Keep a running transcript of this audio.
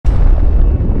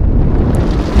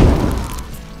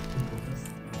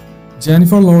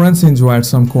Jennifer Lawrence enjoyed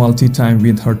some quality time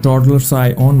with her toddler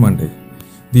Sai on Monday.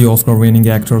 The Oscar-winning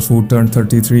actress who turned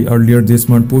 33 earlier this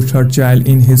month pushed her child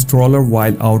in his stroller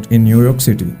while out in New York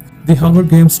City. The Hunger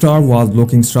Games star was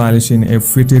looking stylish in a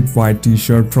fitted white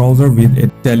t-shirt trouser with a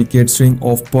delicate string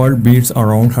of pearl beads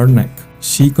around her neck.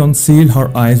 She concealed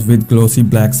her eyes with glossy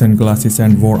black sunglasses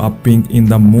and wore a pink in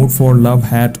the mood for love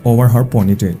hat over her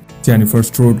ponytail. Jennifer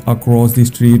strode across the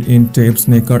street in tape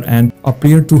sneakers and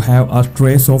appeared to have a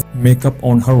trace of makeup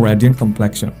on her radiant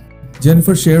complexion.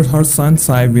 Jennifer shared her son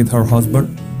Sai with her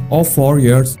husband of 4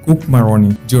 years, Cook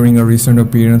Maroney, during a recent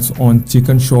appearance on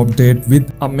Chicken Shop Date with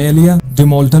Amelia de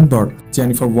Moldenberg.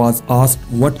 Jennifer was asked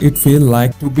what it felt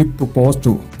like to be proposed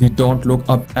to. The Don't Look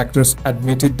Up actress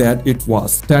admitted that it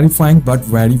was terrifying but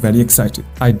very exciting.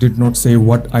 I did not say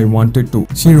what I wanted to.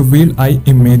 She revealed I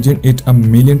imagined it a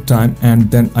million times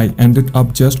and then I ended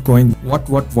up just going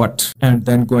what and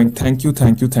then going thank you.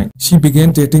 She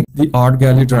began dating the art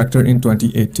gallery director in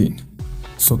 2018.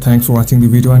 So thanks for watching the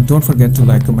video and don't forget to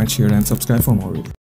like, comment, share and subscribe for more videos.